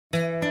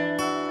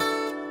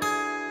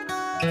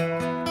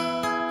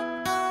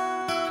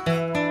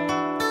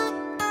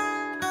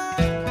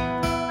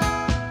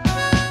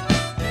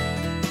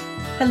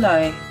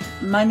Hello,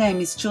 my name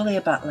is Julia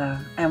Butler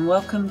and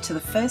welcome to the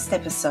first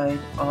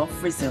episode of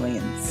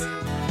Resilience.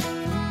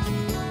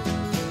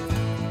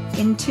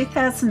 In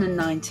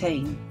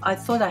 2019, I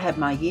thought I had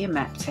my year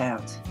mapped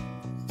out.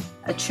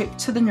 A trip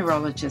to the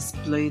neurologist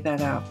blew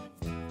that up.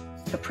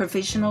 A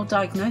provisional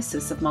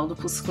diagnosis of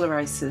multiple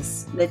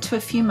sclerosis led to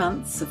a few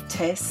months of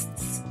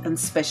tests and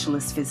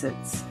specialist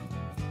visits.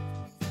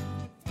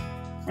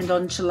 And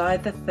on July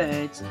the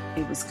 3rd,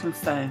 it was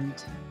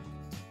confirmed.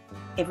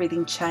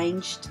 Everything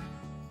changed,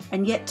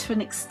 and yet to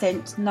an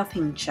extent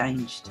nothing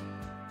changed.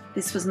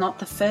 This was not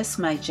the first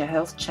major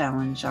health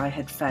challenge I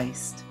had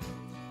faced.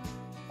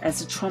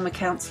 As a trauma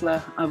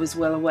counsellor, I was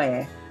well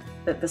aware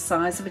that the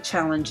size of a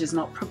challenge is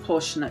not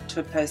proportionate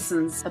to a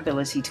person's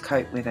ability to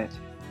cope with it.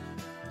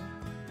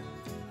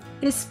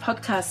 This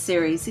podcast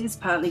series is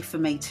partly for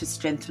me to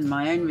strengthen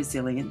my own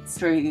resilience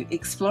through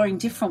exploring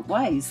different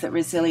ways that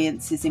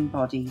resilience is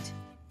embodied.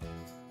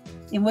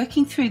 In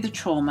working through the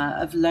trauma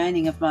of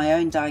learning of my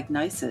own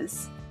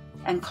diagnosis,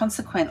 and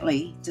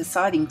consequently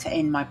deciding to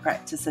end my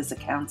practice as a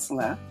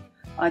counsellor,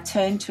 I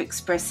turned to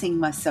expressing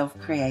myself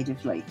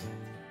creatively.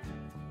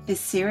 This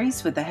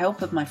series, with the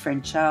help of my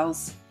friend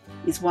Charles,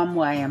 is one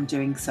way I'm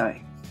doing so.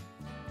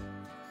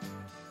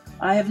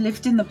 I have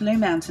lived in the Blue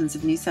Mountains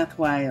of New South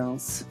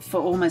Wales for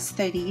almost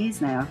 30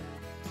 years now,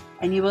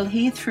 and you will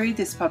hear through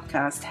this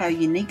podcast how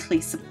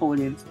uniquely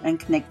supportive and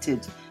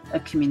connected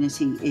a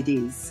community it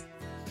is.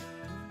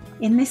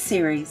 In this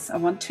series, I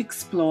want to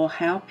explore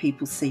how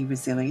people see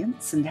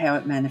resilience and how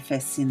it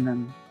manifests in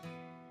them.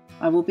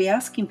 I will be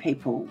asking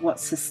people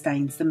what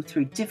sustains them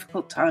through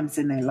difficult times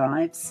in their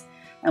lives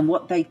and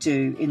what they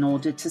do in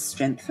order to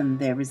strengthen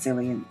their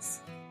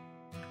resilience.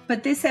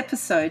 But this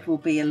episode will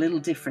be a little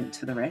different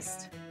to the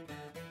rest.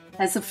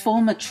 As a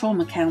former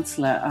trauma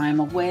counsellor, I am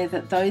aware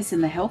that those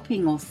in the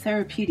helping or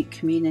therapeutic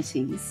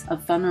communities are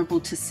vulnerable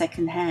to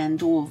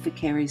second-hand or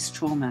vicarious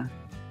trauma.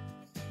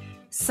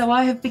 So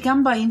I have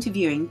begun by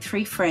interviewing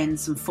 3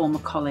 friends and former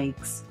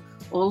colleagues,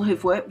 all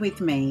who've worked with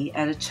me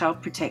at a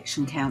child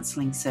protection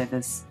counselling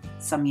service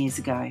some years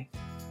ago.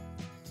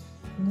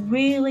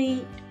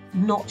 Really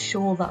not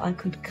sure that I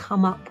could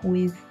come up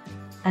with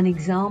an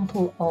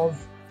example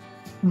of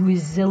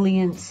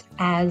resilience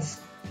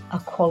as a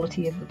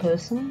quality of the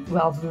person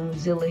rather than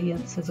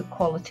resilience as a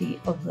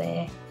quality of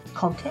their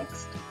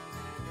context.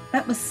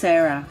 That was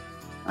Sarah.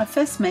 I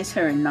first met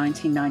her in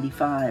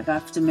 1995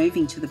 after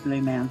moving to the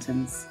Blue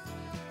Mountains.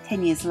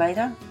 10 years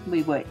later,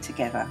 we worked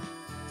together.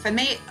 For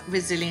me,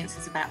 resilience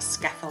is about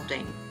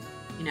scaffolding,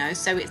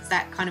 so it's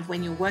that kind of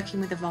when you're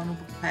working with a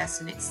vulnerable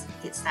person, it's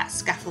that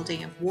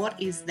scaffolding of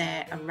what is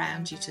there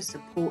around you to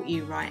support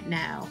you right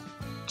now.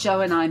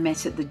 Jo and I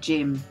met at the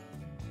gym.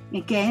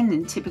 Again,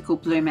 in typical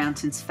Blue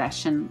Mountains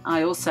fashion,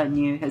 I also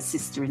knew her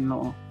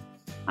sister-in-law.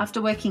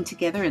 After working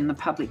together in the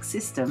public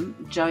system,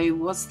 Jo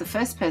was the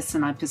first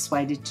person I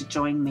persuaded to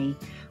join me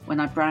when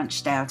I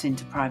branched out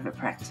into private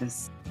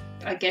practice.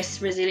 I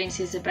guess resilience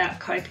is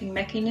about coping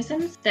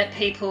mechanisms that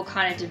people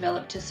kind of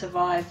develop to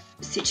survive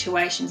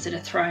situations that are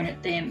thrown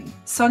at them.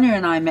 Sonia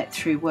and I met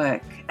through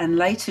work, and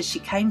later she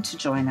came to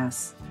join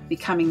us,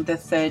 becoming the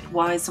 3rd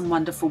wise and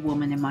wonderful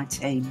woman in my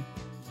team.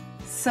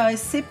 So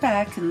sit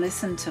back and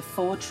listen to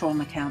 4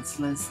 trauma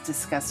counsellors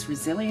discuss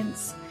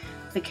resilience,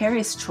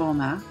 vicarious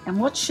trauma, and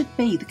what should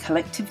be the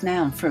collective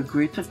noun for a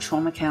group of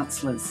trauma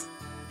counsellors.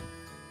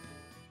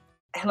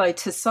 Hello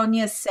to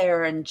Sonia,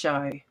 Sarah and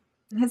Jo.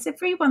 Has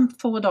everyone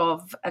thought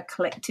of a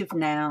collective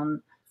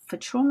noun for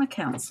trauma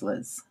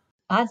counsellors?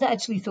 I've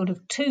actually thought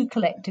of 2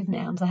 collective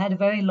nouns. I had a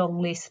very long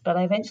list, but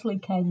I eventually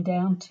came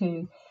down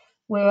to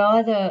we're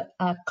either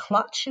a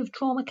clutch of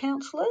trauma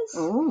counsellors,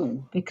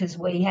 because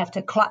we have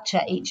to clutch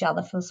at each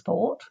other for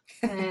support,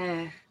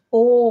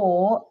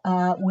 or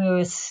we're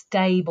a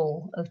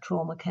stable of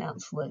trauma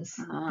counsellors,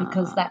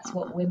 because that's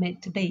what we're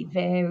meant to be,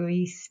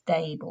 very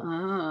stable.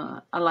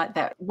 I like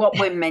that. What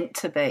we're meant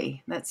to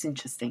be. That's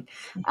interesting.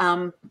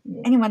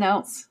 Anyone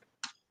else?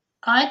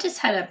 I just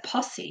had a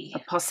posse. A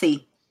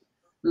posse.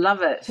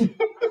 Love it.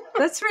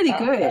 That's really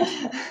good.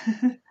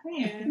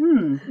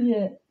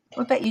 Yeah.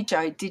 What about you,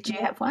 Jo? Did you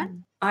have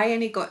one? I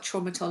only got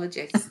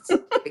traumatologists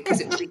because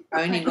it was the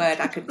only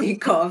word I could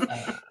think of.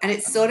 And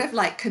it's sort of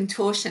like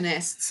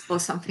contortionists or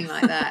something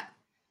like that.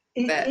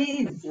 It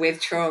is.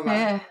 With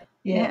trauma.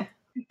 Yeah.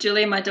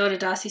 Julia, my daughter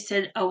Darcy,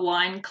 said a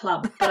wine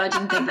club, but I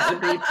didn't think that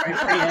would be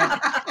appropriate.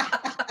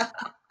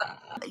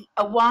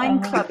 A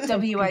wine club,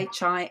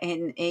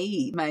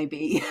 WHINE,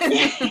 maybe.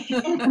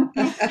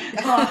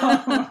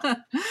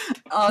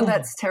 Oh,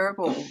 that's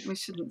terrible. We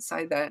shouldn't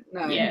say that.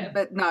 No,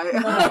 but no.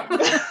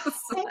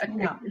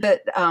 No.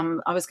 But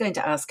I was going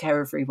to ask how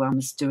everyone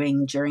was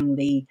doing during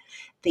the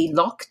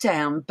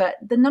lockdown, but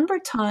the number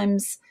of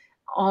times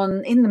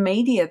in the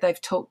media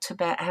they've talked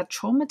about how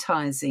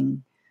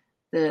traumatizing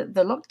the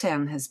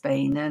lockdown has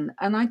been, and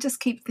I just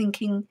keep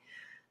thinking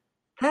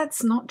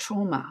that's not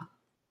trauma.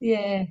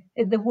 Yeah,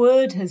 the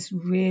word has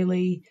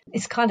really,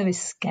 it's kind of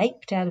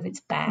escaped out of its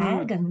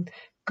bag and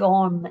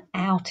gone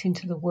out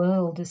into the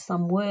world as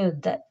some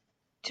word that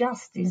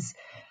just is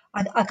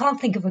I can't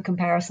think of a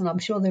comparison. I'm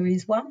sure there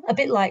is one. A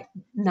bit like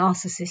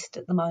narcissist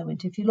at the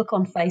moment. If you look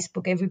on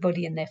Facebook,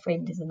 everybody and their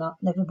friend is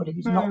everybody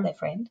who's not their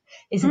friend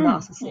is a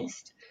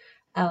narcissist.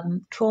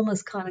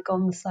 Trauma's kind of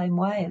gone the same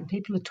way, and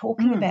people are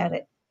talking about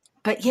it.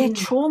 But yeah,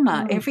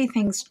 trauma,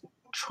 everything's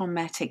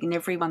traumatic and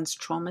everyone's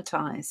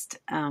traumatized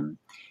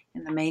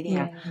in the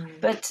media.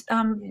 But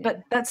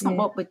that's not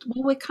what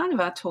we kind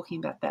of are talking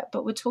about that,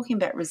 but we're talking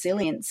about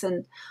resilience.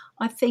 And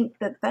I think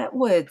that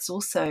word's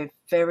also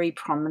very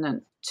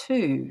prominent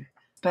too.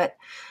 But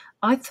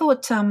I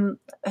thought,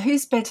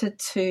 who's better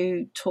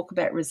to talk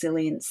about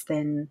resilience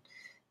than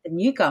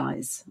you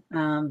guys?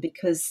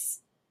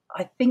 Because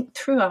I think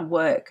through our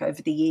work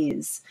over the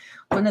years,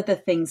 one of the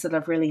things that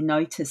I've really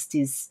noticed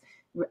is,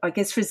 I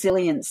guess,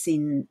 resilience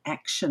in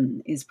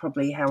action is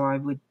probably how I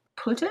would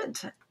put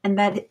it. And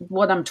that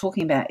what I'm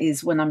talking about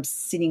is when I'm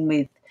sitting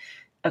with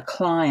a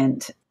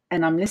client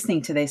and I'm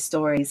listening to their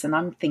stories and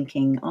I'm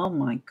thinking, oh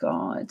my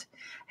God,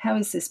 how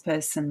is this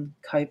person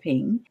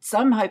coping? So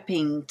I'm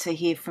hoping to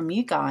hear from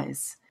you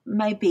guys.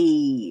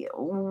 Maybe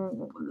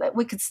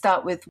we could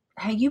start with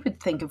how you would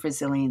think of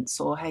resilience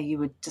or how you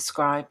would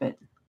describe it.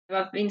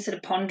 I've been sort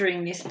of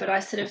pondering this, but I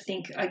sort of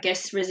think, I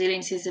guess,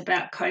 resilience is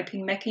about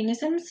coping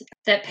mechanisms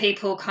that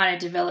people kind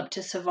of develop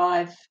to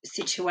survive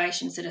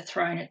situations that are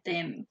thrown at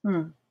them,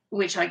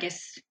 which I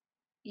guess,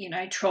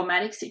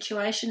 traumatic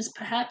situations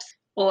perhaps,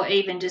 or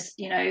even just,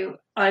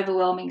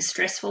 overwhelming,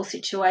 stressful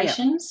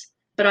situations. Yeah.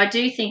 But I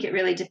do think it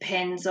really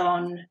depends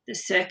on the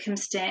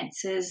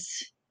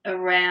circumstances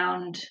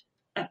around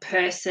a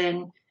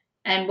person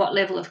and what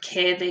level of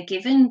care they're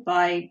given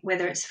by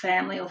whether it's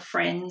family or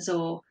friends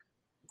or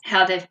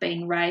how they've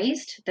been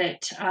raised,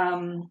 that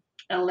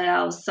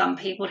allows some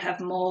people to have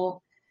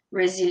more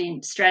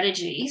resilient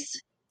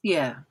strategies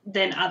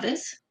than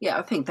others. Yeah,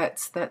 I think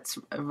that's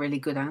a really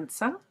good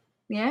answer.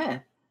 Yeah.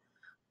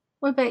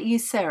 What about you,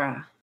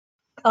 Sarah?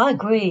 I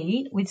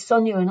agree with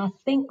Sonia, and I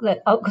think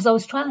that, because I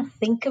was trying to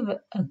think of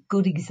a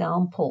good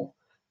example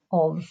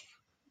of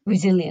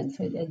resilience.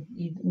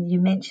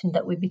 You mentioned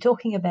that we'd be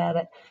talking about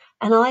it,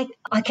 and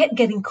I kept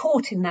getting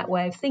caught in that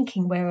way of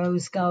thinking where I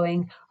was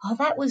going, oh,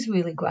 that was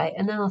really great.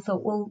 And then I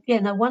thought, well, yeah,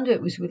 no wonder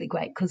it was really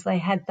great because they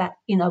had that,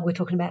 we're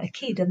talking about a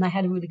kid and they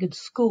had a really good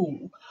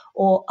school.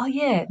 Or, oh,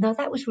 yeah, no,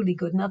 that was really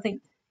good. And I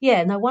think,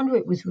 yeah, no wonder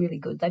it was really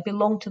good. They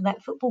belonged to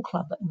that football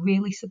club that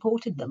really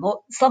supported them,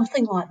 or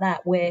something like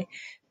that,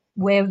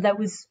 where there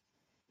was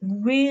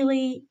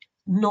really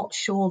not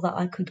sure that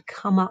I could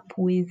come up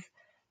with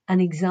an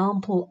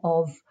example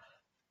of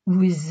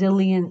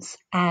resilience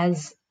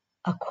as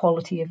a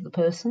quality of the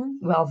person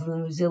rather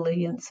than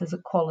resilience as a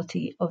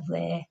quality of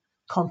their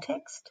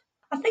context.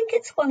 I think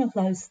it's one of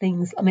those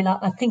things. I mean,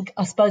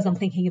 I suppose I'm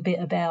thinking a bit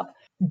about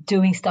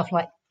doing stuff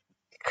like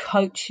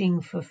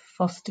coaching for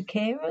foster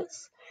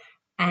carers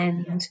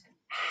and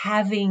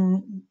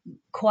having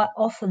quite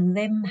often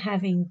them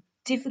having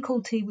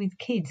difficulty with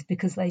kids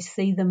because they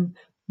see them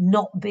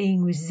not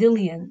being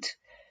resilient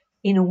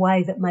in a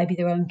way that maybe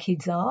their own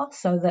kids are,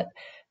 so that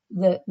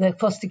the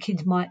foster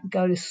kids might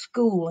go to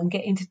school and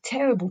get into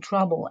terrible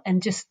trouble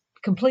and just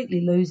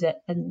completely lose it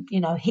and,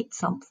 hit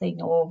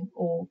something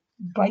or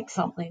break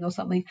something or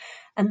something.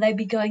 And they'd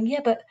be going,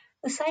 yeah, but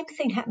the same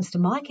thing happens to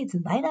my kids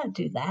and they don't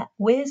do that.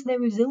 Where's their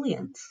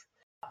resilience?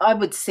 I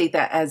would see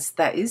that as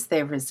that is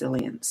their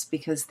resilience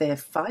because they're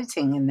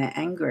fighting and they're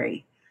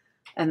angry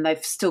and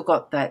they've still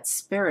got that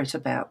spirit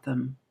about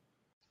them.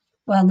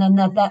 Well, then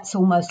that's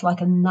almost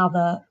like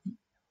another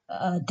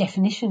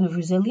definition of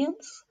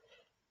resilience,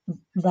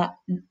 that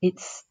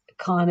it's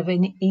kind of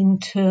an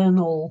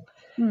internal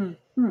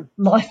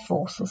life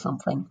force or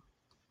something.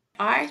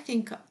 I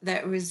think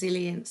that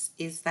resilience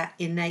is that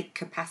innate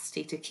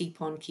capacity to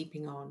keep on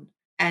keeping on.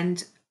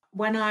 And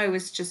when I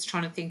was just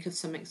trying to think of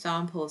some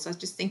examples, I was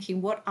just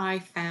thinking what I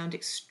found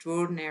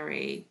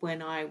extraordinary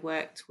when I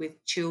worked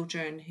with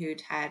children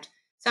who'd had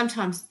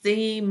sometimes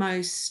the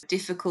most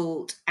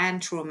difficult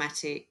and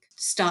traumatic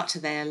start to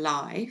their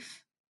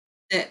life,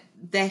 that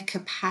their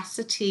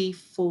capacity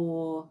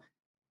for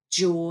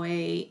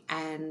joy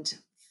and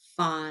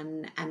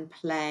fun and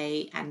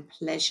play and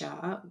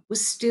pleasure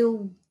was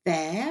still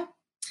there,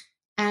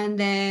 and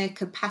their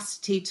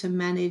capacity to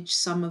manage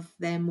some of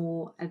their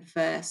more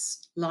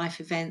adverse life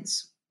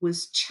events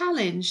was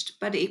challenged,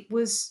 but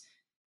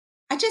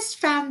I just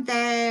found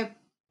their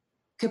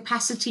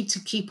capacity to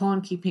keep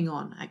on keeping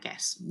on, I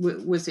guess,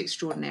 was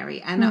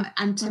extraordinary.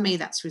 And to me,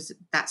 that's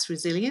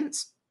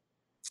resilience.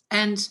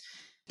 And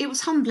it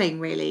was humbling,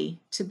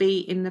 really, to be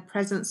in the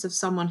presence of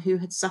someone who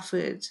had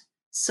suffered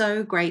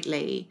so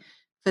greatly,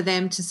 for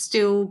them to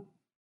still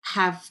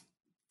have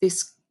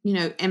this,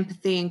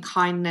 empathy and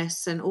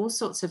kindness and all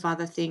sorts of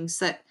other things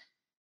that,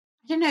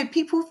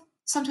 people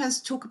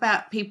sometimes talk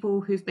about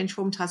people who've been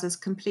traumatized as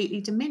completely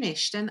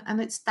diminished. And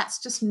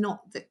that's just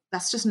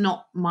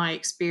not my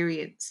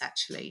experience,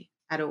 actually,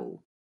 at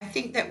all. I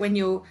think that when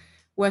you're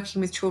working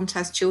with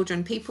traumatized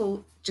children,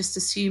 people just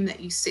assume that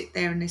you sit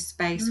there in this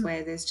space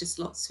where there's just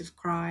lots of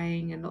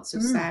crying and lots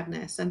of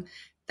sadness. And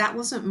that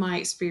wasn't my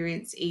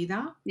experience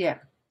either. Yeah.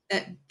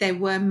 That there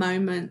were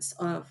moments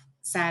of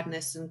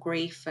sadness and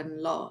grief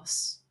and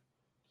loss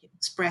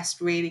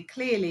expressed really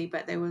clearly,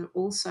 but there were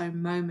also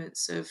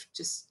moments of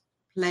just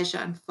pleasure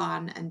and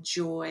fun and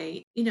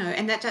joy,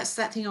 and that's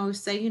that thing I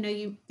always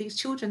say, these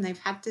children, they've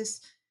had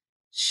this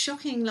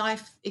shocking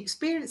life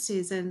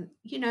experiences, and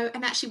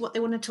actually what they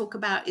want to talk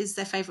about is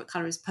their favorite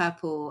color is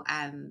purple.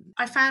 And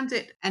I found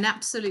it an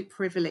absolute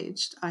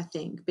privilege, I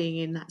think, being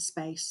in that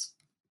space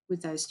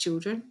with those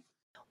children.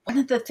 One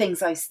of the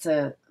things I used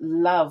to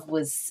love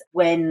was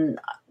when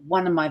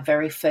one of my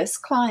very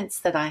first clients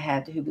that I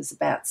had, who was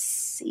about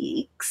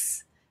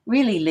 6,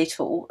 really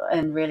little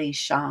and really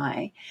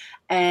shy,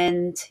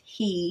 and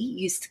he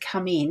used to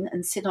come in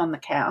and sit on the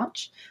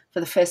couch for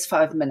the first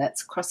 5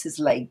 minutes, cross his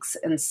legs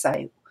and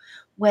say,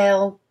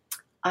 well,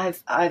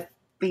 I've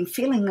been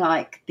feeling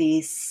like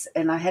this,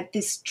 and I had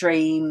this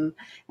dream,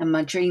 and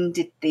my dream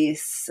did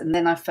this, and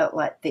then I felt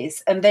like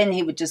this, and then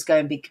he would just go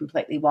and be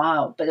completely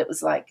wild. But it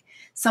was like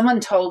someone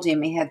told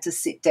him he had to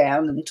sit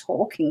down and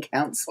talk in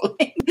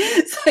counselling,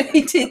 so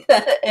he did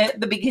that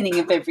at the beginning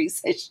of every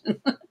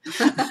session.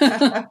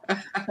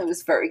 It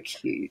was very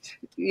cute.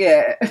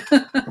 Yeah.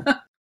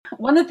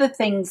 One of the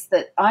things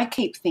that I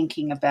keep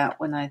thinking about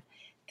when I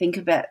think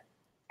about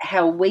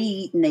how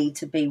we need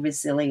to be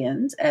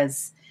resilient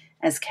as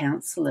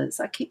counsellors,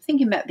 I keep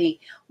thinking about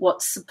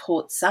what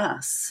supports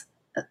us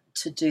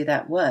to do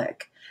that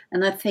work.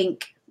 And I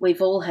think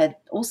we've all had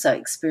also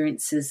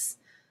experiences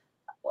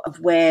of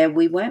where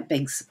we weren't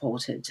being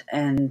supported,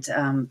 and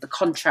the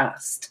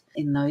contrast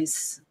in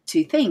those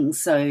two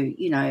things. So,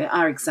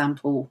 our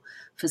example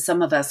for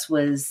some of us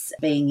was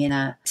being in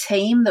a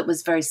team that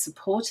was very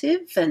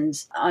supportive. And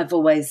I've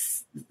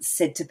always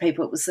said to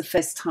people it was the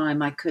first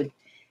time I could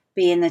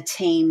be in a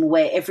team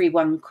where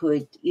everyone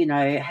could,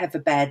 have a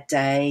bad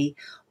day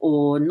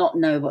or not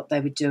know what they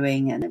were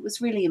doing. And it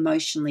was really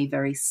emotionally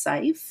very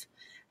safe.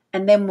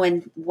 And then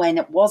when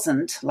it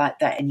wasn't like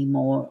that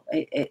anymore,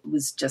 it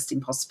was just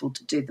impossible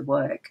to do the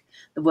work.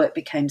 The work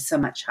became so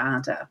much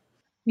harder.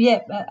 Yeah,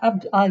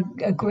 I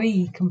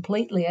agree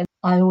completely. And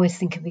I always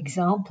think of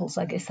examples.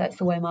 I guess that's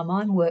the way my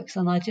mind works.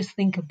 And I just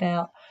think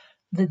about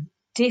the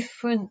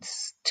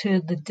difference to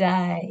the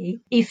day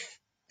if,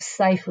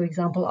 say, for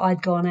example,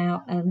 I'd gone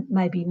out and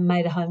maybe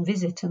made a home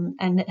visit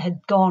and it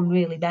had gone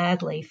really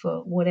badly for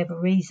whatever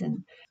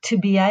reason, to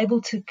be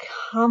able to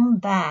come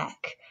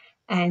back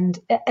and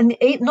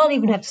not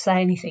even have to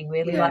say anything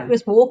really, like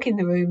just walk in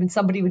the room and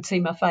somebody would see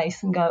my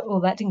face and go,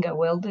 oh, that didn't go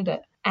well, did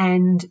it?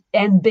 And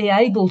be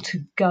able to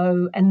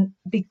go and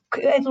be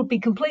able to be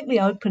completely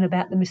open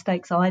about the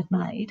mistakes I'd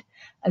made,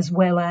 as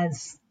well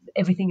as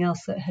everything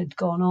else that had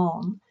gone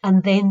on,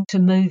 and then to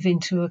move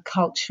into a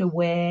culture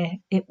where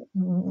it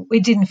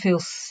didn't feel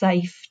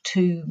safe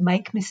to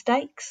make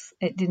mistakes.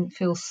 It didn't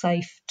feel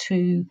safe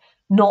to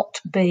not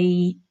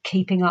be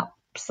keeping up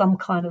some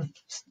kind of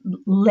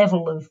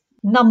level of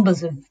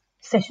numbers of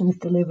sessions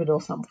delivered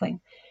or something.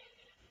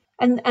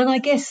 And I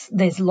guess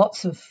there's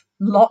lots and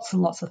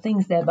lots of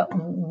things there, but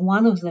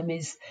one of them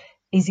is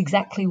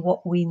exactly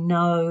what we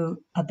know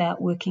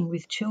about working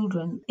with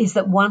children, is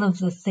that one of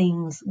the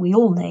things we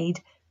all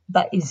need,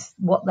 but is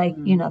what they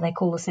they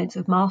call a sense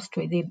of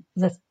mastery,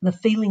 the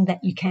feeling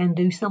that you can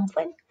do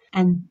something.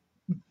 And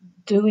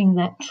doing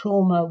that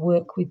trauma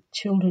work with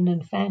children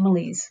and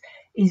families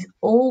is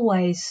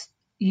always,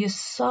 you're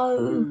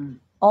so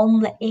on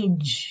the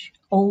edge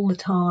all the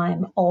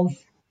time of,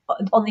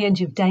 on the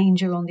edge of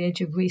danger, on the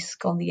edge of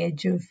risk, on the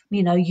edge of,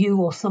 you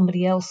or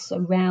somebody else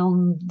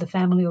around the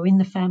family or in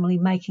the family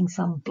making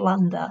some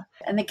blunder.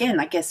 And again,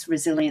 I guess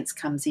resilience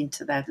comes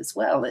into that as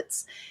well.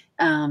 It's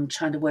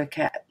trying to work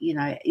out,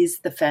 is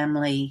the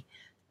family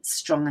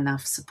strong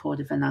enough,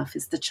 supportive enough?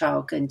 Is the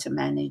child going to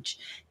manage?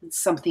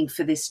 Something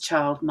for this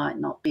child might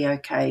not be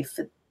okay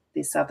for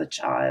this other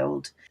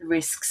child. The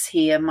risks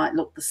here might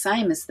look the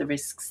same as the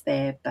risks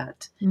there,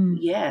 but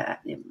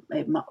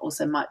it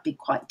might be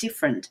quite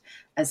different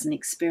as an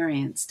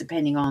experience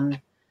depending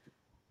on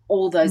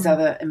all those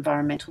other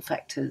environmental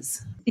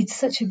factors. It's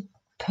such a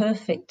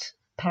perfect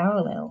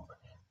parallel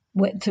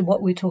to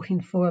what we're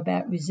talking for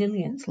about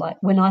resilience. Like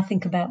when I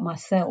think about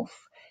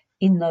myself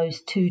in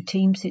those two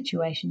team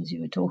situations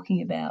you were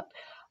talking about,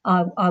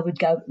 I would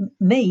go,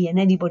 me and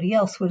anybody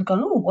else would have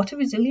gone, oh, what a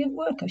resilient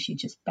worker. She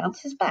just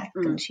bounces back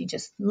and she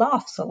just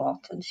laughs a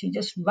lot and she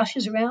just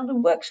rushes around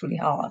and works really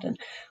hard and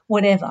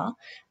whatever.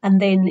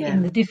 And then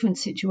in the different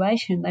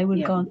situation, they would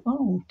have gone,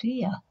 oh,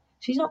 dear,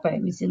 she's not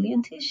very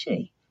resilient, is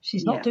she?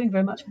 She's not doing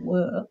very much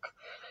work.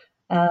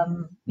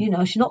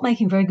 She's not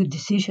making very good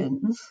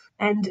decisions,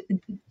 and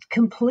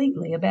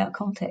completely about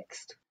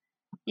context.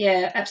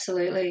 Yeah,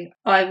 absolutely.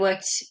 I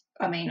worked,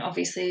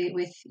 obviously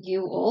with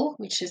you all,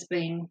 which has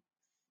been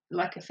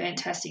like a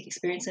fantastic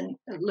experience and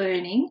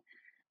learning.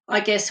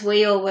 I guess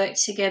we all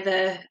worked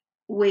together.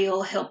 We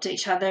all helped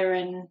each other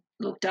and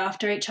looked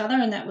after each other,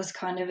 and that was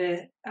kind of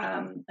a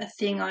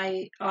thing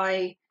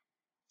I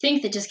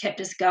think that just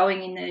kept us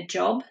going in the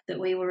job that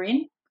we were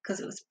in,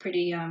 because it was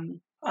pretty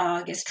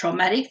I guess,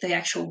 traumatic, the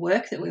actual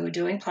work that we were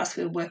doing, plus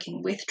we were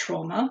working with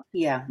trauma.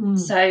 Yeah.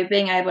 So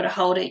being able to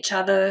hold each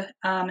other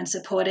and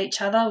support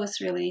each other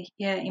was really,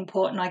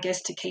 important, I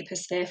guess, to keep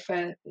us there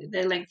for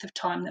the length of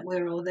time that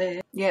we were all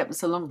there. Yeah, it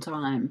was a long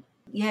time.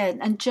 Yeah,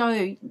 and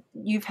Jo,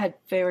 you've had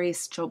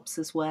various jobs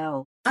as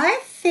well.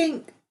 I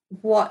think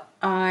what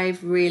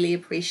I've really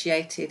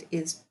appreciated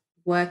is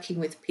working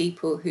with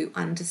people who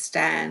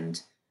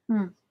understand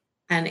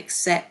and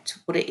accept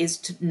what it is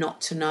to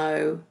not to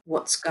know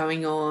what's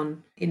going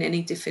on in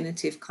any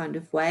definitive kind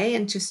of way,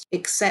 and just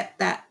accept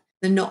that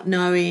the not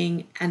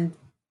knowing and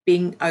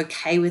being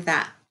okay with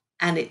that,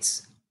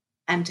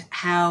 and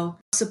how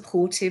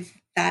supportive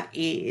that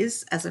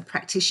is as a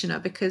practitioner,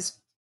 because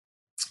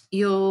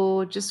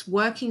you're just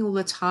working all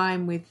the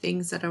time with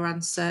things that are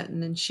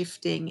uncertain and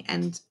shifting,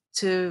 and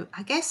to,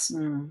 I guess,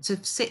 to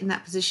sit in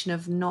that position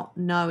of not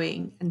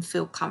knowing and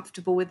feel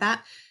comfortable with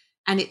that.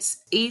 And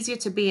it's easier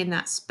to be in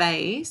that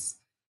space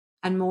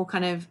and more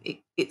kind of, it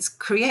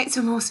creates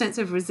a more sense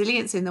of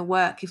resilience in the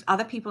work if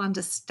other people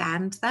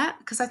understand that.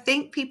 Because I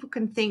think people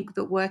can think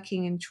that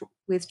working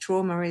with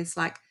trauma is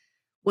like,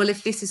 well,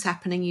 if this is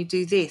happening, you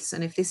do this,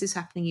 and if this is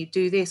happening, you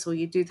do this or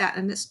you do that.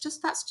 And that's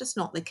just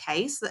not the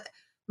case. That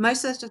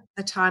most of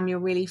the time you're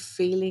really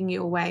feeling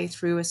your way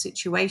through a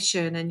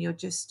situation, and you're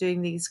just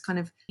doing these kind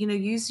of,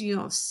 using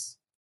your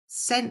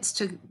sense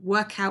to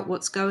work out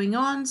what's going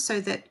on, so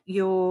that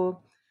you're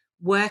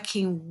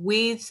working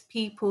with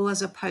people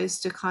as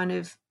opposed to kind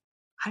of,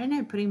 I don't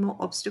know, putting more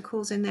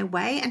obstacles in their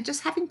way. And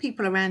just having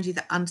people around you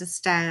that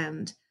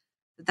understand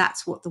that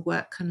that's what the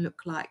work can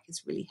look like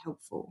is really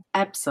helpful.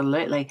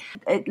 Absolutely.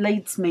 It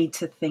leads me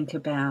to think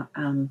about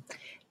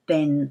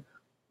then,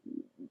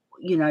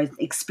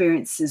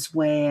 experiences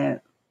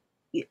where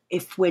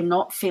if we're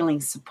not feeling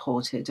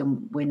supported,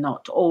 and we're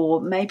not, or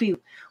maybe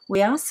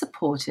we are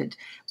supported,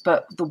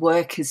 but the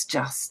work is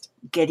just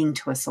getting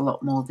to us a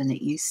lot more than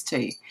it used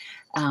to.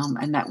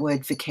 And that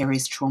word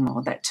vicarious trauma,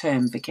 or that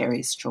term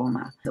vicarious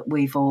trauma, that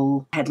we've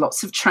all had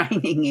lots of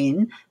training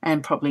in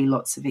and probably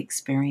lots of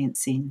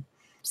experience in.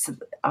 So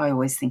I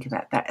always think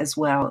about that as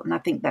well. And I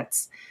think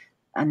that's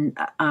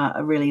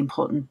a really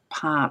important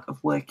part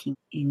of working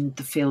in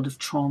the field of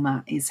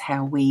trauma, is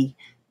how we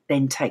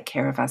then take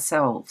care of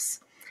ourselves.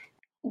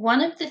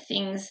 One of the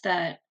things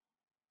that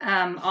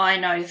I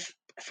know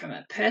from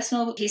a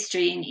personal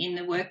history in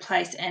the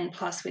workplace, and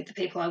plus with the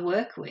people I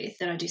work with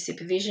that I do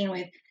supervision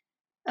with,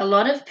 a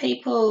lot of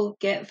people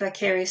get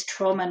vicarious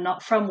trauma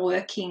not from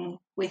working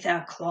with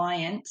our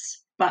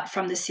clients, but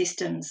from the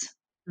systems.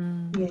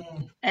 Yeah.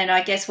 And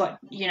I guess what,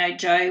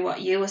 Jo,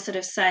 what you were sort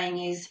of saying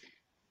is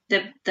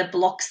the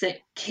blocks that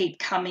keep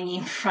coming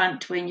in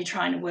front when you're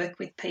trying to work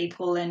with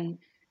people and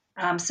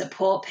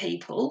support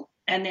people.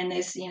 And then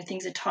there's,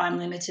 things are time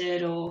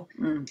limited, or,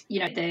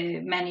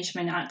 the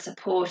management aren't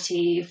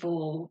supportive,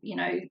 or,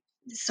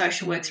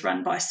 social work's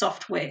run by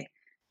software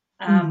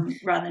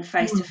rather than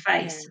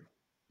face-to-face.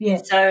 Yeah.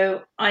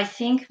 So I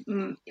think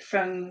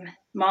from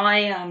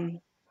my,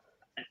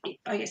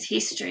 I guess,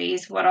 history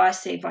is what I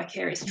see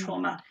vicarious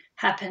trauma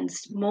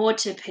happens more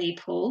to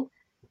people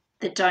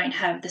that don't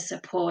have the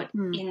support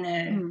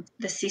in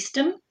the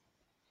system,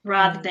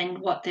 rather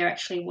than what they're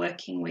actually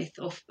working with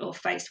or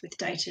faced with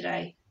day to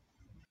day.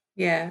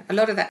 Yeah, a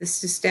lot of that, the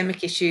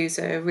systemic issues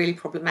are really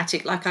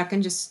problematic. Like I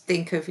can just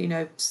think of,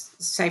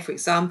 say, for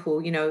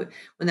example,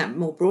 when that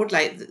more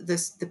broadly,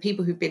 the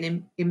people who've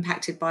been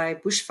impacted by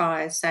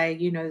bushfires say,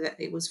 that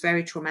it was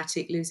very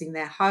traumatic losing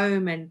their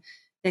home and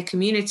their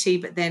community,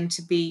 but then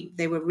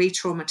they were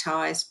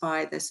re-traumatized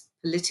by this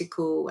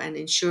political and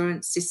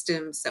insurance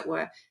systems that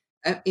were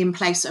in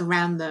place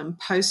around them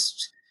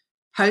post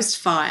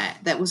fire,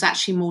 that was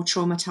actually more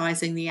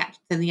traumatizing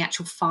than the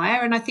actual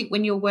fire. And I think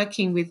when you're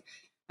working with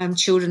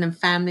children and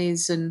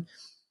families and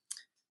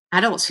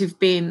adults who've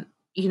been,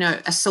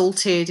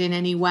 assaulted in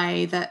any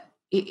way, that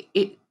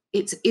it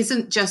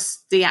isn't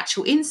just the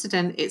actual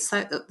incident. It's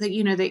like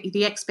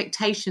the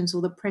expectations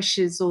or the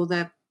pressures or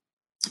the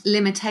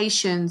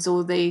limitations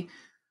or the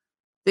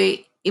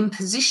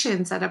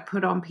impositions that are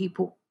put on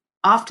people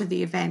after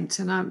the event.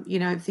 And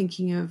I'm,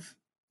 thinking of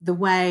the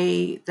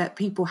way that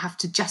people have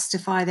to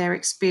justify their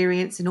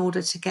experience in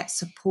order to get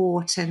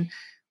support, and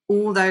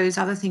all those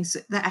other things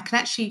that can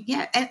actually,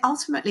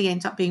 ultimately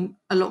end up being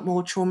a lot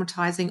more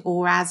traumatizing,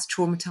 or as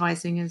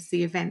traumatizing as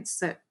the events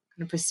that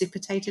kind of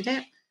precipitated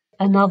it.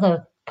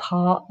 Another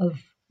part of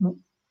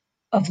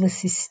the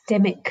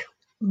systemic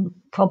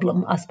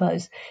problem, I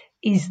suppose,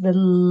 is the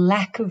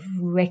lack of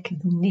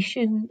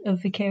recognition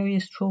of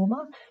vicarious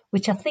trauma,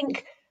 which I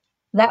think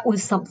that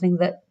was something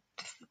that,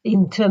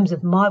 in terms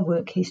of my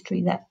work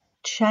history, that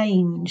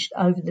changed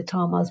over the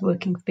time I was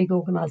working for big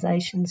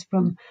organisations,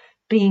 from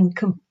being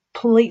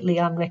completely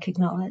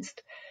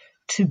unrecognised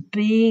to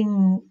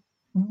being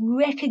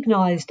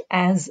recognised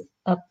as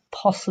a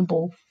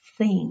possible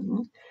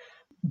thing,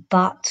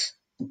 but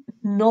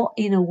not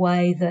in a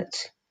way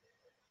that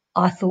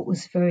I thought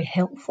was very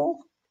helpful.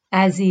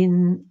 As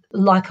in,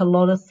 like a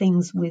lot of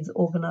things with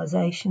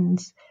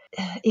organisations,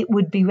 it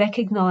would be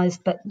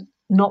recognised but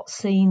not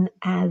seen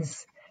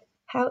as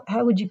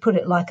how would you put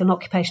it, like an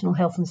occupational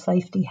health and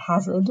safety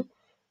hazard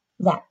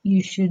that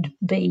you should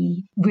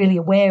be really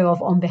aware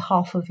of on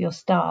behalf of your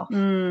staff,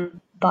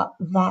 but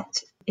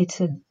that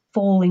it's a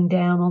falling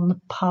down on the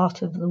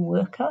part of the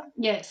worker.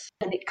 Yes.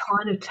 And it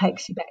kind of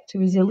takes you back to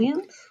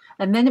resilience.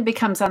 And then it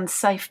becomes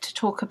unsafe to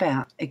talk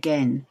about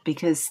again,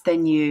 because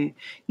then you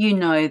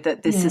know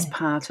that this is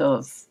part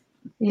of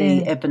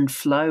the ebb and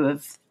flow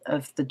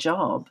of the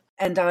job.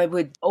 And I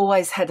would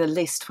always had a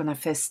list when I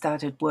first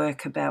started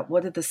work about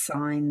what are the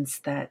signs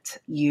that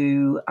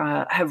you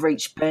have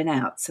reached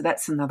burnout. So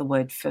that's another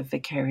word for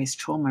vicarious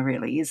trauma,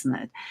 really, isn't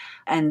it?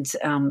 And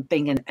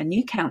being a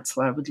new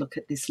counsellor, I would look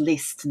at this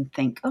list and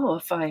think, oh,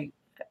 have I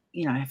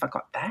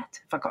got that?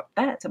 Have I got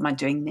that? Am I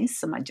doing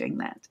this? Am I doing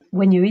that?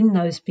 When you're in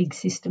those big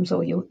systems,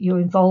 or you're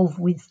involved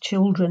with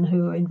children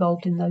who are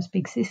involved in those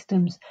big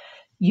systems,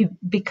 you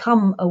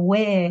become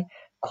aware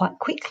quite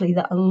quickly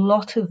that a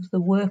lot of the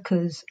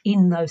workers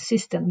in those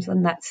systems,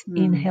 and that's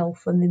in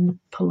health and in the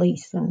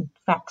police and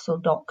facs or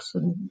docs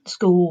and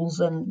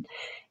schools and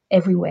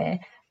everywhere,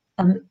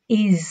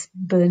 is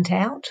burnt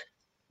out,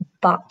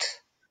 but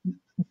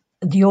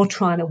you're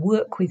trying to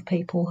work with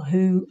people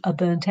who are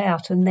burnt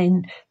out, and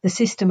then the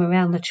system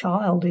around the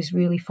child is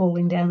really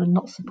falling down and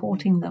not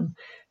supporting them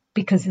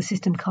because the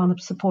system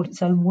can't support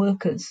its own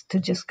workers to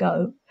just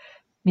go,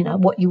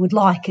 what you would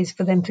like is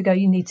for them to go,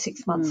 you need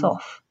 6 months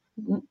off,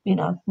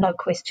 no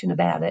question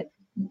about it.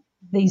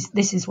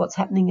 This is what's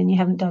happening and you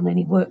haven't done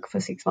any work for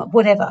 6 months,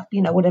 whatever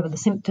the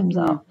symptoms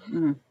are.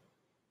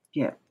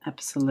 Yeah,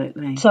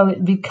 absolutely. So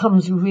it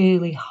becomes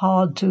really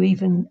hard to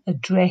even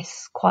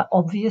address quite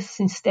obvious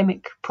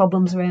systemic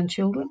problems around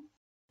children.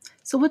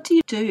 So what do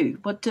you do?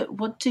 What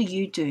do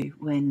you do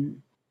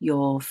when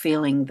you're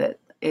feeling that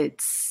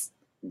it's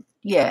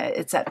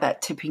at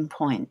that tipping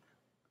point?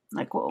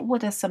 Like,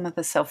 what are some of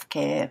the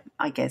self-care,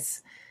 I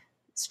guess,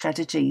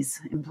 strategies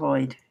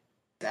employed?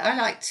 I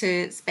like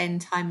to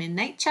spend time in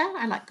nature.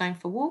 I like going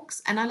for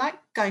walks, and I like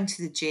going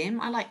to the gym.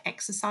 I like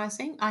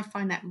exercising. I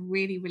find that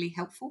really, really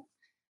helpful.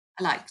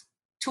 I like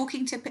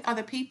talking to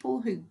other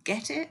people who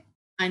get it,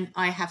 and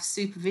I have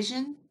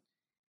supervision.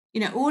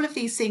 All of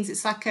these things.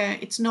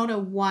 It's not a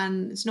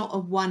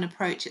one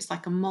approach. It's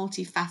like a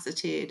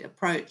multifaceted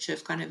approach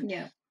of kind of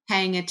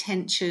paying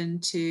attention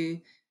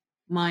to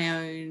my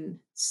own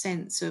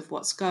sense of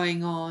what's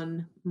going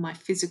on, my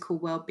physical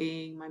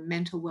well-being, my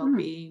mental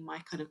well-being, my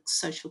kind of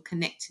social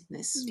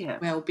connectedness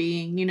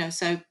well-being,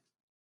 so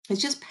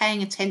it's just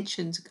paying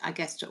attention to, I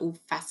guess, to all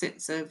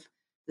facets of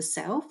the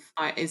self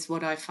is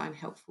what I find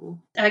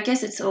helpful. I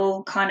guess it's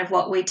all kind of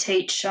what we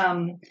teach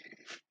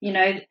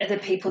the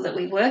people that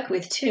we work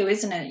with too,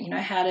 isn't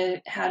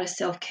it? How to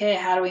self-care,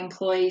 how to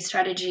employ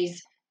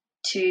strategies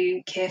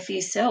to care for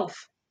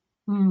yourself.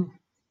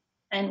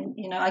 And,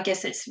 I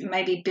guess it's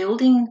maybe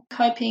building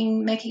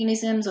coping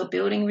mechanisms or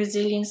building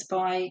resilience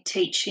by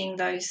teaching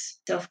those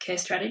self-care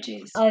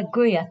strategies. I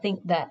agree. I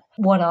think that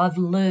what I've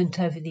learned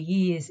over the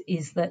years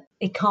is that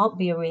it can't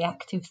be a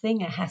reactive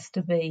thing. It has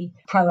to be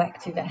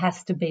proactive. It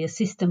has to be a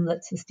system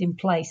that's just in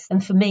place.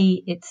 And for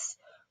me, it's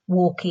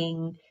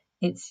walking,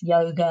 it's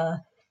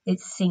yoga,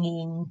 it's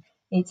singing,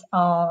 it's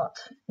art,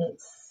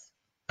 it's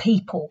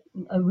people.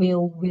 A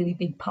really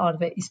big part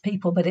of it is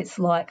people, but it's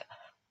like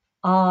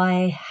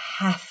I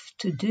have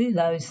to do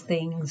those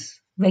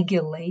things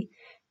regularly,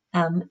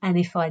 and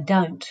if I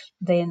don't,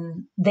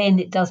 then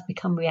it does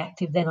become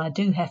reactive. Then I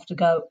do have to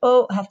go,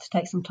 I have to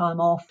take some time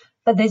off.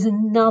 But there's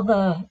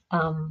another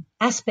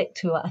aspect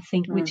to it, I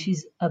think, which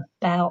is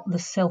about the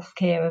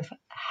self-care of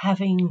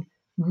having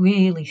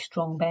really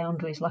strong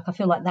boundaries. Like I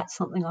feel like that's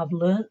something I've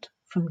learnt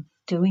from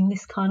doing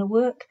this kind of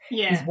work,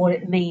 is what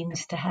it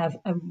means to have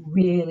a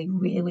really,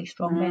 really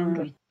strong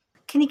boundary.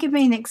 Can you give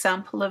me an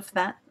example of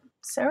that,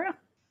 Sarah?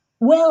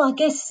 Well, I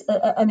guess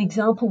an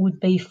example would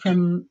be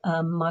from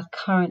my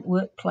current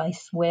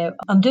workplace, where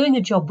I'm doing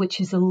a job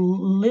which is a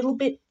little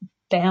bit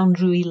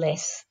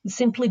boundary-less,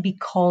 simply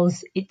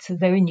because it's a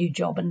very new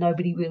job and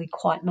nobody really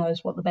quite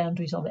knows what the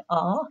boundaries of it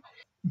are.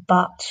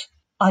 But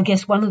I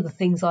guess one of the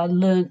things I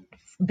learned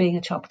being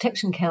a child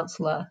protection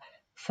counsellor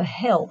for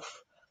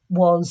health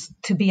was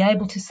to be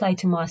able to say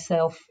to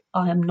myself,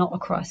 I am not a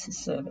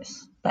crisis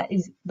service. That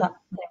there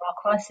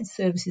are crisis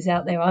services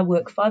out there. I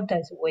work 5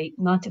 days a week,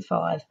 9 to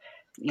 5.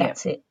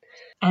 That's it.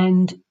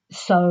 And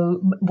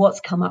so what's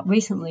come up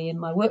recently in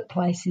my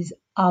workplace is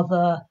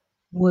other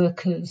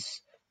workers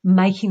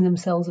making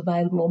themselves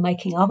available or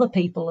making other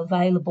people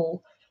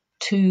available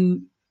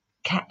to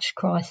catch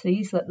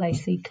crises that they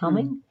see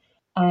coming.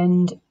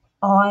 And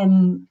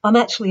I'm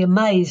actually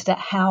amazed at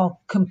how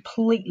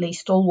completely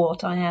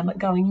stalwart I am at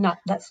going, no,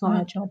 that's not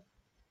our job.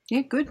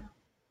 Yeah, good.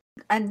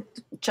 And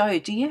Jo,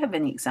 do you have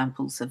any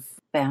examples of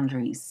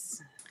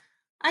boundaries?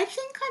 I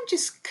think I'm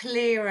just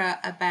clearer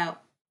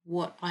about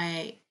what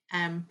I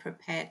am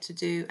prepared to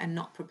do and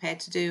not prepared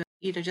to do.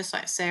 Just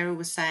like Sarah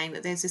was saying,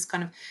 that there's this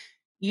kind of,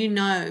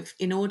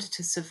 in order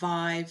to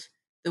survive,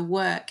 the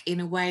work in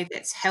a way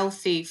that's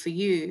healthy for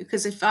you.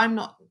 Because if I'm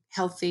not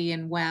healthy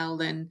and well,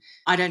 then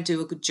I don't do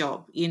a good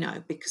job,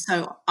 because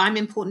so I'm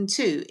important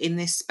too in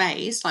this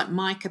space. Like,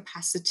 my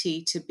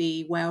capacity to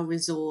be well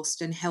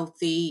resourced and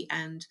healthy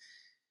and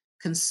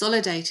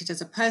consolidated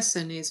as a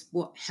person is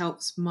what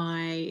helps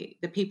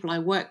the people I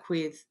work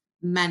with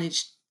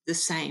manage the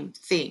same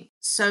thing.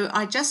 So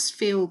I just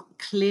feel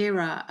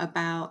clearer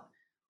about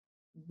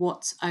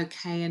what's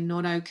okay and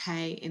not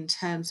okay in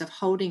terms of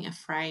holding a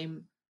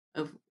frame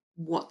of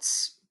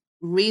what's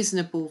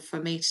reasonable for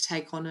me to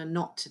take on and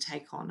not to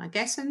take on, I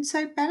guess. And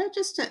so better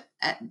just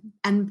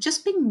and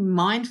just being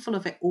mindful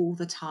of it all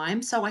the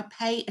time. So I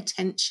pay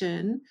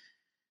attention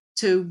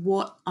to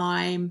what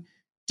I'm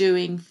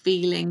doing,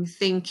 feeling,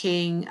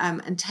 thinking,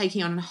 and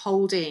taking on and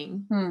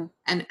holding,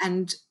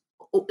 and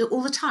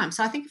all the time.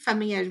 So I think for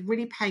me,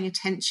 really paying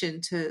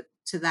attention to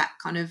that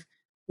kind of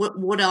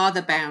what are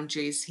the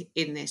boundaries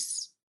in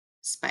this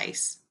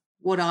space?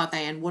 What are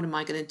they, and what am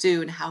I going to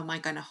do, and how am I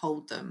going to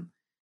hold them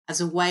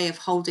as a way of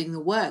holding the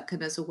work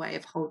and as a way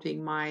of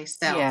holding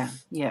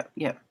myself? Yeah.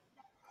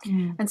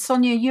 And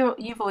Sonia,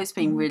 you've always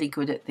been really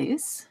good at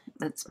this.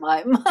 That's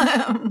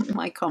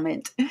my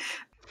comment.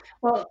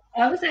 Well,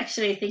 I was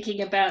actually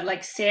thinking about,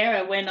 like,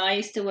 Sarah, when I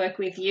used to work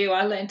with you,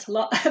 I learned a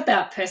lot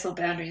about personal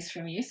boundaries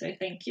from you, so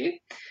thank you.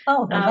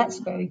 Oh, well, that's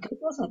very good,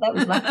 wasn't it? That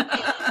was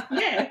lovely.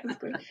 Yeah, it was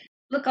good.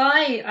 Look,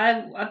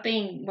 I've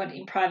been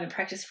in private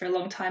practice for a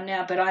long time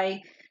now, but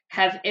I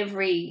have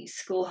every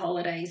school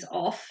holidays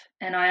off,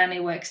 and I only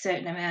work a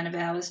certain amount of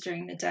hours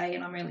during the day,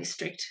 and I'm really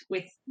strict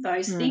with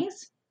those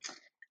things.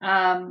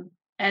 And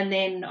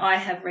then I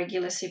have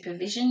regular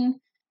supervision.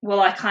 Well,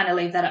 I kind of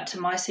leave that up to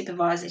my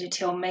supervisor to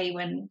tell me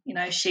when,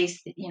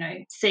 she's,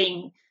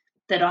 seeing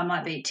that I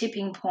might be a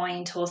tipping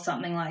point or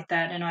something like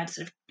that. And I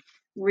sort of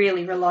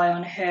really rely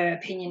on her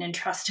opinion and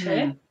trust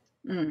her.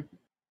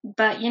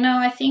 But,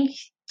 I think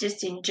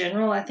just in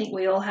general, I think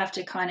we all have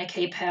to kind of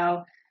keep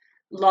our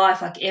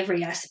life, like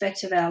every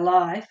aspect of our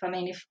life. I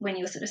mean, when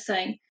you're sort of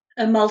saying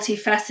a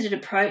multifaceted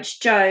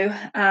approach, Jo,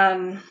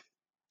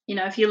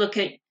 if you look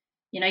at,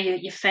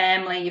 your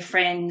family, your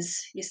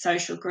friends, your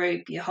social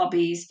group, your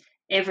hobbies,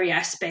 every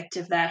aspect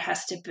of that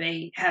has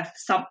to have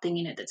something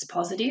in it that's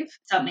positive,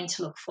 something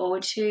to look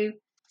forward to,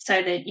 so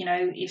that,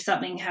 if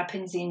something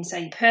happens in,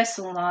 say, your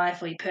personal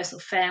life or your personal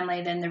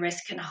family, then the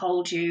rest can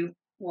hold you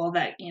while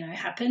that,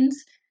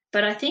 happens.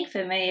 But I think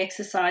for me,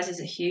 exercise is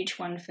a huge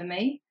one for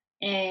me,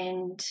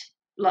 and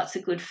lots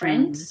of good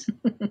friends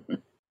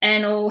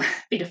and all a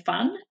bit of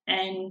fun,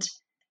 and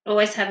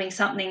always having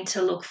something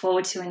to look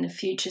forward to in the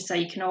future, so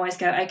you can always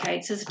go, okay,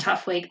 this is a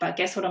tough week, but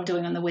guess what I'm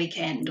doing on the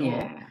weekend?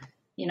 Or,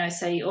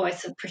 so you're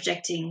always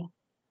projecting,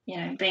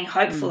 being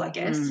hopeful, I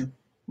guess.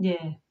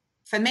 Yeah.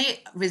 For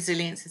me,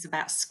 resilience is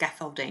about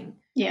scaffolding.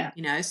 Yeah.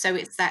 So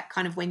it's that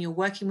kind of, when you're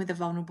working with a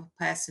vulnerable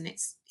person,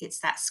 it's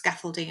that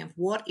scaffolding of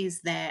what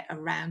is there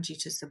around you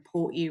to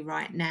support you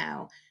right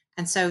now.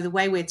 And so the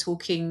way we're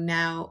talking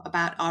now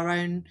about our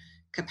own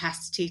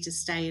capacity to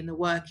stay in the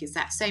work is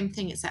that same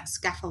thing. It's that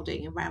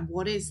scaffolding around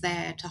what is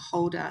there to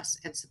hold us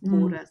and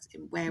support us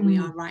in where we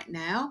are right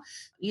now.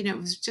 It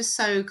was just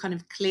so kind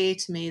of clear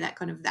to me, that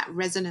kind of that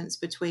resonance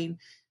between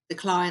the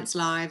clients'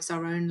 lives,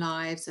 our own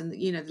lives, and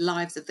the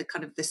lives of the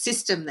kind of the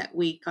system that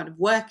we kind of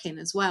work in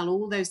as well.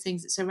 All those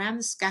things. It's around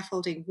the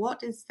scaffolding.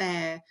 What is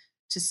there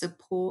to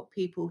support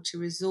people, to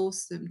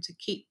resource them, to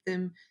keep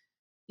them,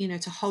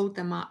 to hold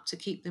them up, to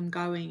keep them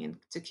going, and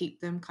to keep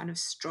them kind of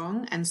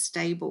strong and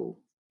stable.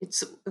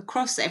 It's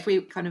across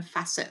every kind of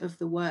facet of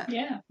the work.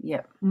 Yeah.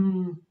 Yep.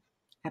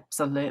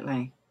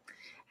 Absolutely.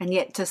 And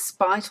yet,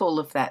 despite all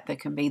of that, there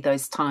can be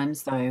those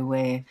times, though,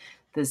 where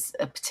there's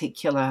a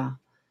particular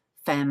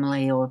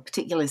family or a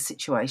particular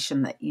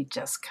situation that you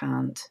just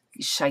can't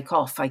shake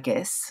off, I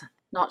guess.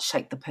 Not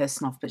shake the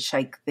person off, but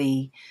shake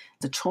the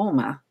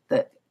trauma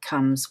that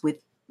comes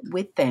with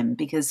them,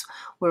 because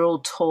we're all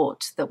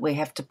taught that we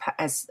have to,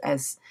 as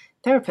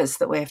therapists,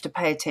 that we have to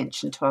pay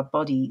attention to our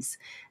bodies,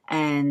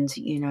 and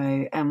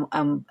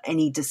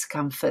any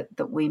discomfort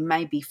that we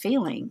may be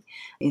feeling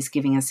is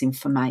giving us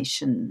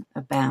information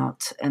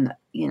about, and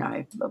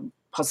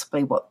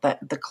possibly what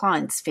the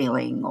client's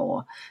feeling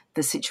or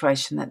the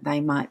situation that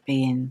they might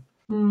be in.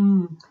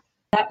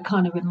 That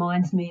kind of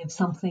reminds me of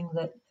something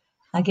that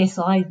I guess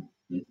I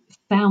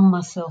found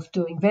myself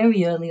doing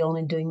very early on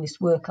in doing this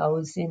work. I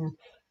was in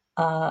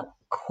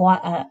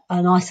quite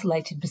an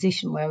isolated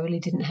position where I really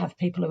didn't have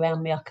people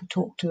around me I could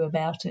talk to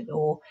about it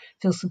or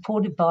feel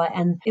supported by.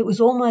 And it was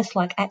almost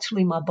like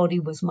actually my body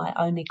was my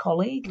only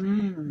colleague,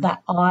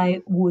 that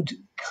I would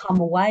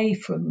come away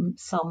from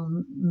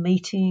some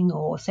meeting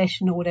or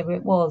session or whatever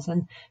it was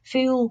and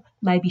feel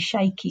maybe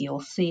shaky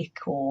or sick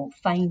or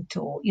faint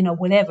or,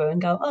 whatever,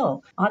 and go,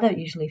 oh, I don't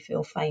usually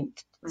feel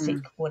faint, sick,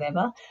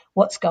 whatever,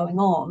 what's going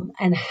on,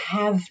 and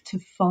have to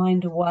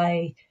find a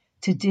way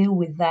to deal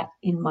with that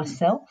in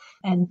myself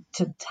and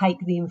to take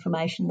the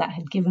information that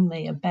had given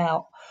me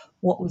about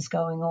what was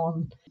going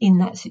on in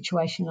that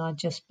situation I'd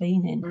just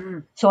been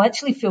in. So I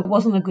actually feel it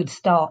wasn't a good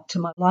start to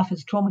my life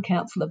as a trauma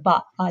counsellor,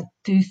 but I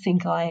do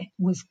think I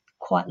was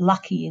quite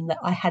lucky in that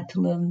I had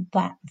to learn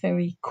that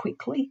very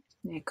quickly.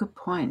 Yeah, good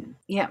point.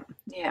 Yeah.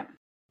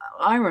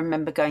 I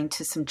remember going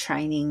to some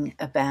training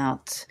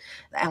about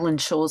Alan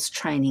Shaw's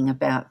training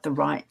about the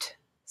right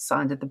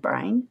side of the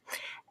brain,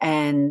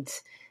 and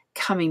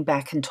coming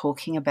back and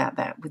talking about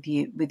that with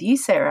you,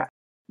 Sarah,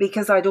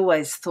 because I'd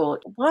always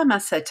thought, why am I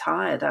so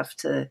tired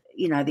after,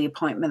 the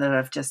appointment that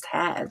I've just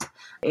had?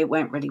 It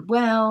went really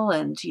well,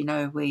 and,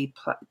 we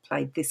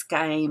played this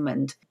game,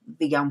 and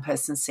the young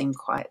person seemed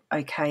quite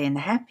okay and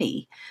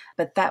happy.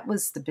 But that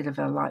was the bit of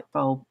a light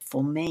bulb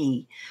for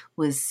me,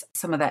 was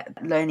some of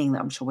that learning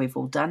that I'm sure we've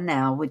all done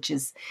now, which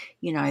is,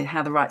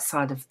 how the right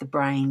side of the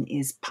brain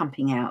is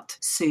pumping out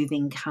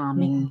soothing,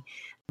 calming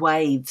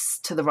waves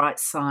to the right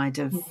side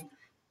of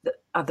the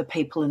other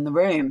people in the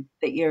room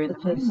that you're in the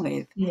room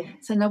with. Yeah.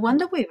 So no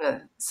wonder we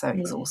were so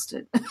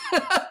exhausted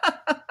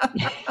at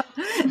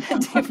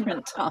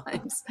different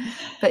times.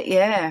 But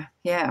yeah.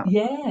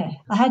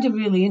 I had a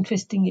really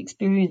interesting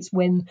experience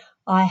when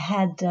I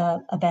had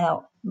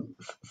about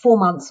 4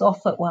 months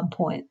off at one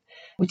point,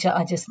 which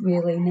I just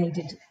really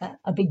needed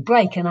a big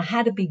break. And I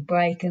had a big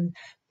break, and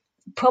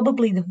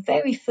probably the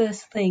very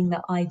first thing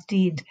that I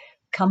did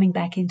coming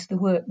back into the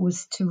work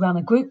was to run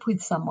a group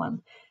with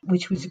someone,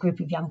 which was a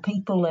group of young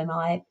people, and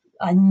I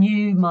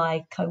knew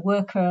my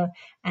co-worker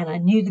and I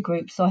knew the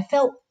group, so I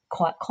felt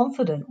quite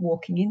confident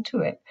walking into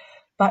it.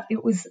 But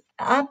it was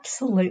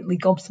absolutely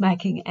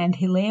gobsmacking and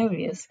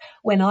hilarious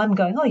when I'm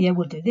going, oh yeah,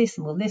 we'll do this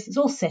and we'll this, it's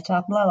all set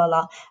up, la la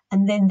la,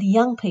 and then the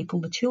young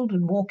people, the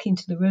children, walk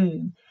into the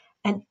room,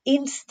 and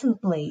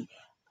instantly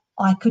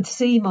I could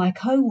see my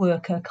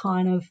co-worker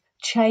kind of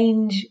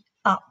change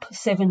up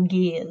 7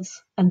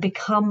 gears and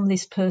become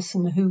this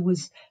person who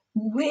was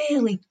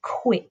really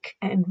quick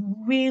and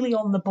really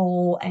on the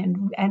ball,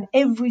 and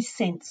every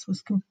sense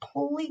was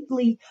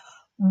completely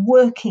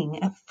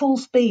working at full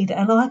speed.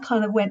 And I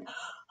kind of went,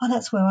 oh,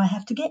 that's where I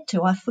have to get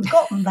to. I've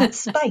forgotten that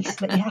space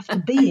that you have to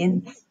be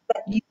in,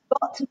 that you've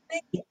got to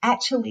be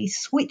actually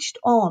switched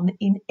on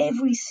in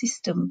every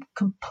system,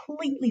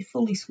 completely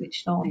fully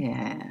switched on.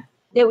 Yeah.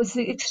 It was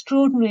an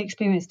extraordinary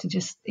experience to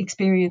just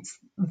experience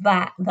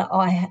that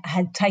I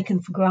had taken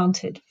for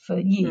granted for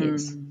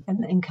years,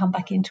 and come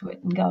back into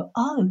it and go,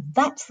 oh,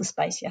 that's the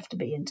space you have to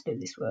be in to do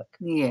this work.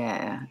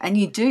 Yeah, and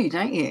you do,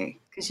 don't you?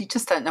 Because you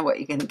just don't know what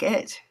you're going to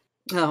get.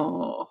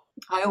 Oh,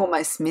 I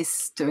almost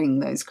miss doing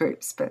those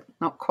groups, but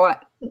not quite.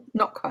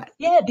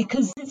 Yeah,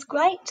 because it's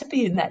great to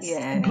be in that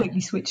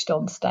completely switched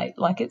on state.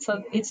 Like it's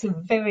a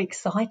very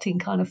exciting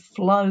kind of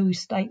flow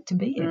state to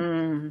be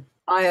in.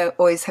 I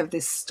always have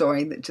this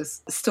story that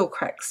just still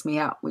cracks me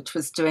up, which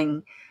was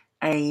doing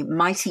a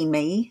Mighty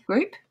Me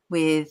group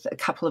with a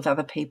couple of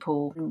other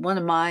people. One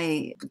of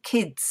my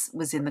kids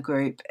was in the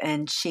group,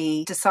 and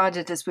she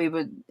decided, as we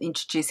were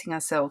introducing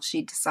ourselves,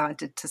 she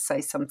decided to say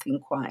something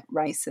quite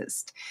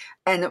racist.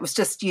 And it was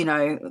just,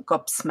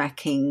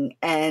 gobsmacking.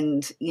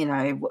 And,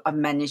 I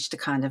managed to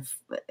kind of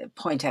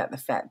point out the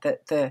fact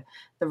that the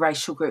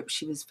racial group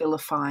she was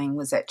vilifying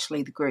was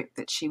actually the group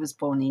that she was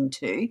born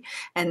into.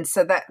 And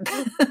so that,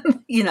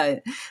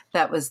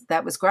 that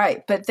was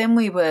great. But then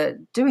we were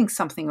doing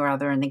something or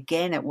other, and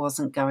again, it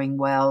wasn't going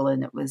well,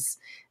 and it was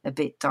a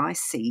bit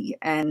dicey,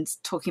 and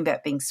talking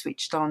about being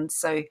switched on.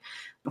 So I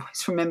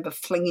always remember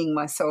flinging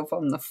myself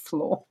on the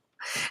floor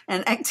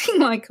and acting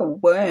like a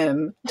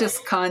worm,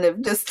 just kind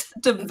of just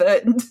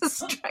divert and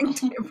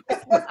distract everyone.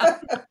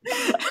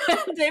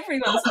 And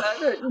everyone said, I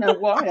don't know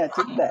why I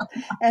did that.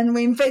 And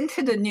we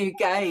invented a new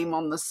game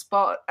on the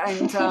spot,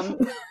 and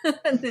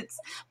it's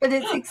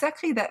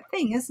exactly that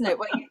thing, isn't it?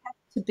 Where you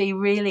have to be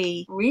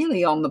really,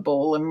 really on the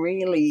ball and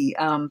really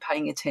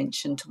paying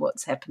attention to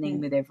what's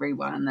happening with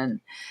everyone,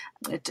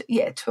 and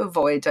to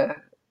avoid a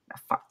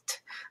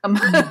fight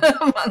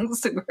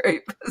amongst the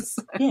group.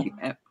 So,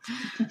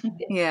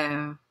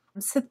 yeah.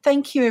 So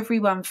thank you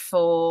everyone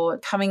for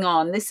coming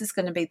on. This is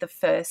going to be the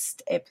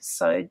first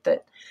episode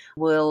that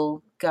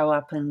will go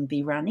up and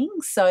be running.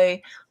 So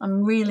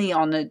I'm really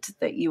honoured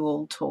that you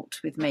all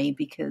talked with me,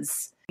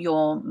 because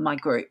you're my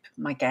group,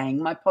 my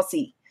gang, my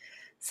posse.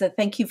 So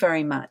thank you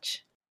very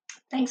much.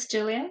 Thanks,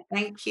 Julia.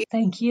 Thank you.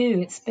 Thank you.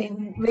 It's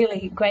been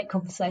really a great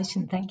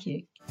conversation. Thank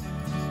you.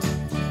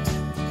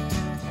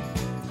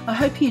 I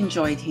hope you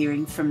enjoyed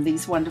hearing from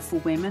these wonderful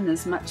women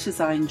as much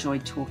as I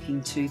enjoyed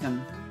talking to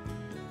them.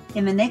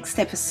 In the next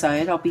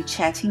episode, I'll be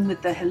chatting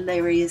with the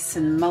hilarious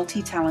and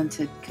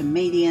multi-talented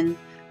comedian,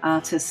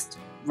 artist,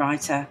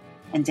 writer,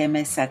 and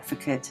MS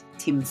advocate,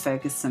 Tim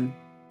Ferguson.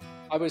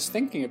 I was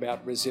thinking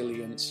about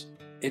resilience.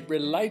 It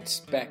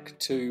relates back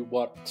to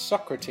what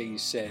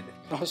Socrates said.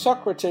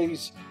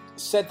 Socrates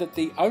said that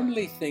the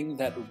only thing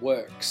that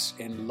works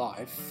in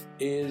life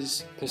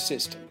is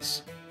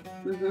persistence.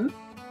 Mm-hmm.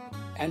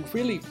 And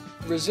really,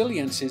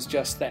 resilience is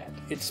just that.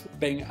 It's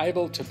being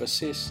able to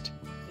persist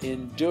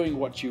in doing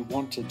what you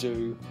want to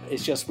do.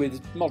 It's just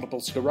with multiple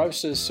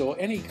sclerosis or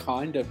any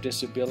kind of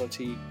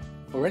disability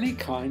or any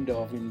kind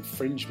of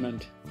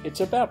infringement.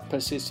 It's about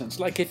persistence.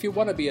 Like if you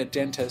want to be a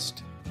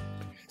dentist,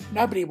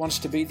 nobody wants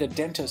to be the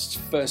dentist's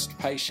first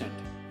patient.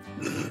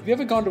 Have you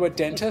ever gone to a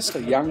dentist,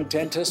 a young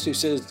dentist, who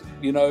says,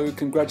 you know,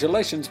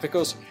 congratulations,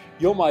 because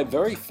you're my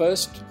very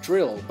first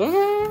drill?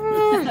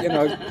 You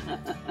know.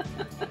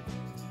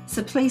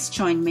 So please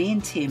join me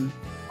and Tim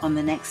on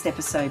the next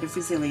episode of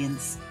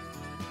Resilience.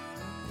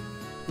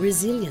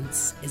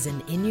 Resilience is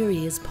an In Your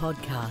Ears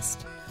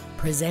podcast,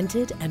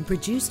 presented and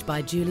produced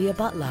by Julia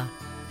Butler,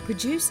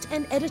 produced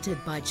and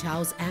edited by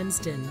Charles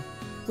Amsden,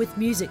 with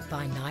music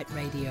by Night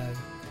Radio.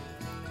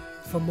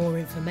 For more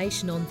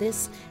information on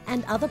this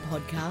and other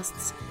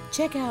podcasts,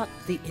 check out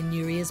the In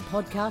Your Ears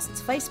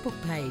Podcasts Facebook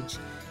page.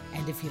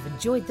 And if you've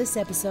enjoyed this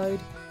episode,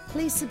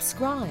 please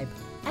subscribe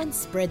and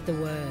spread the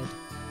word.